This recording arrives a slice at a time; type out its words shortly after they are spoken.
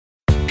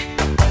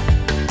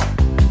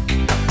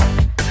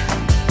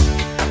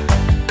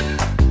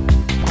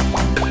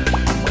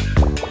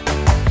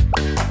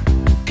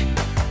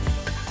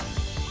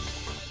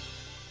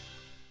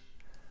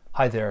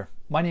Hi there,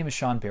 my name is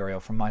Sean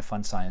Barrio from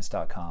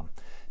MyFunScience.com.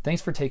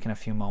 Thanks for taking a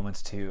few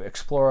moments to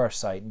explore our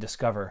site and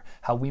discover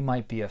how we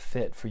might be a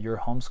fit for your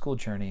homeschool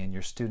journey and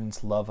your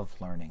students' love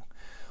of learning.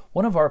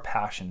 One of our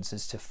passions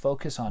is to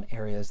focus on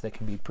areas that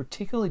can be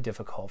particularly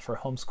difficult for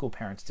homeschool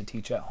parents to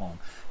teach at home,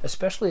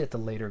 especially at the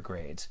later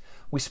grades.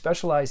 We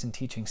specialize in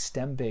teaching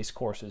STEM-based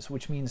courses,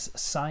 which means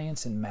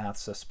science and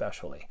maths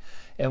especially.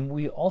 And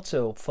we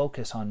also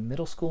focus on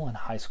middle school and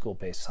high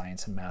school-based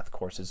science and math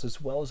courses,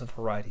 as well as a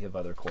variety of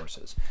other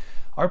courses.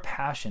 Our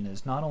passion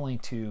is not only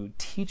to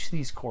teach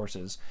these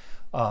courses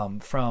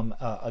from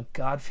a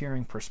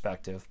God-fearing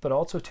perspective, but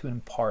also to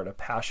impart a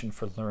passion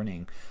for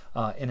learning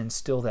and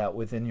instill that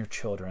within your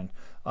children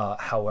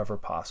however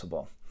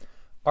possible.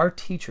 Our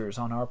teachers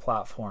on our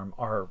platform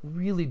are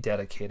really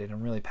dedicated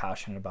and really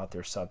passionate about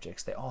their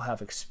subjects. They all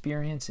have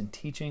experience in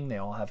teaching, they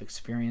all have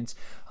experience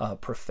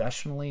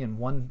professionally in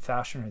one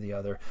fashion or the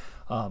other,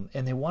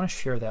 and they want to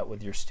share that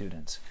with your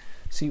students.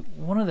 See,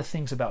 one of the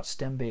things about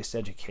STEM-based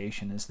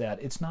education is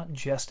that it's not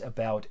just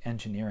about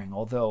engineering,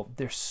 although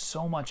there's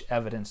so much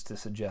evidence to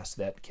suggest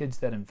that kids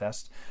that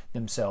invest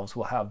themselves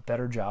will have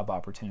better job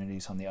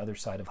opportunities on the other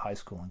side of high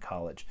school and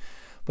college.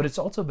 But it's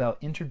also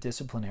about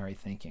interdisciplinary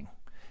thinking.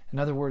 In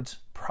other words,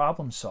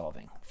 problem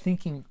solving,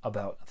 thinking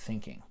about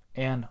thinking,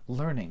 and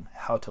learning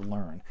how to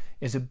learn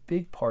is a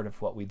big part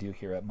of what we do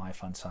here at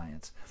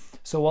MyFunScience.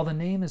 So while the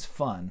name is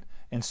fun,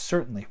 and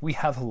certainly we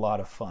have a lot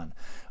of fun,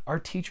 our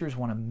teachers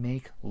want to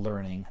make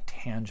learning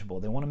tangible.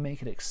 They want to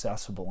make it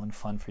accessible and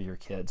fun for your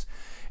kids.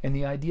 And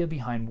the idea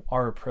behind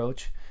our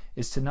approach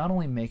is to not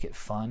only make it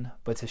fun,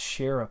 but to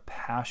share a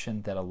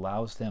passion that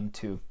allows them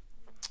to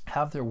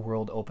have their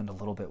world opened a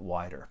little bit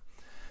wider.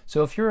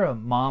 So if you're a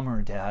mom or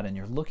a dad and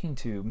you're looking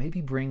to maybe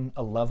bring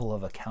a level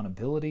of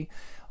accountability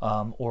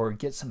or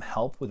get some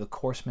help with a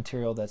course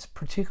material that's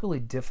particularly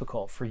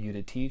difficult for you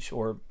to teach,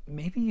 or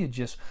maybe you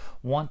just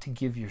want to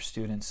give your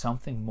students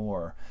something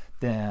more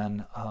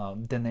than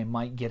they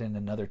might get in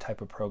another type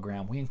of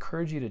program, we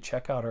encourage you to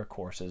check out our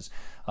courses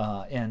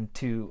and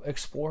to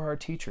explore our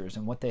teachers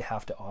and what they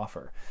have to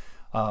offer.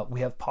 We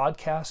have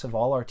podcasts of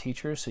all our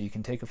teachers, so you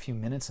can take a few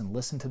minutes and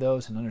listen to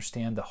those and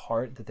understand the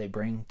heart that they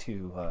bring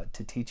to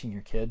teaching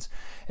your kids.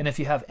 And if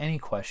you have any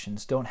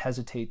questions, don't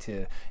hesitate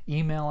to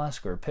email us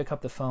or pick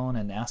up the phone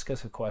and ask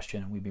us a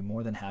question, and we'd be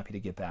more than happy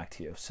to get back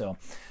to you. So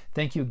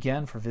thank you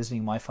again for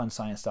visiting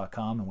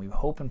MyFunScience.com, and we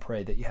hope and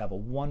pray that you have a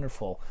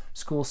wonderful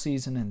school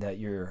season and that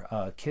your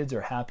kids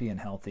are happy and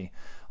healthy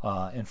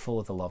and full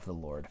of the love of the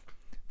Lord.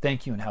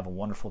 Thank you and have a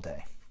wonderful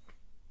day.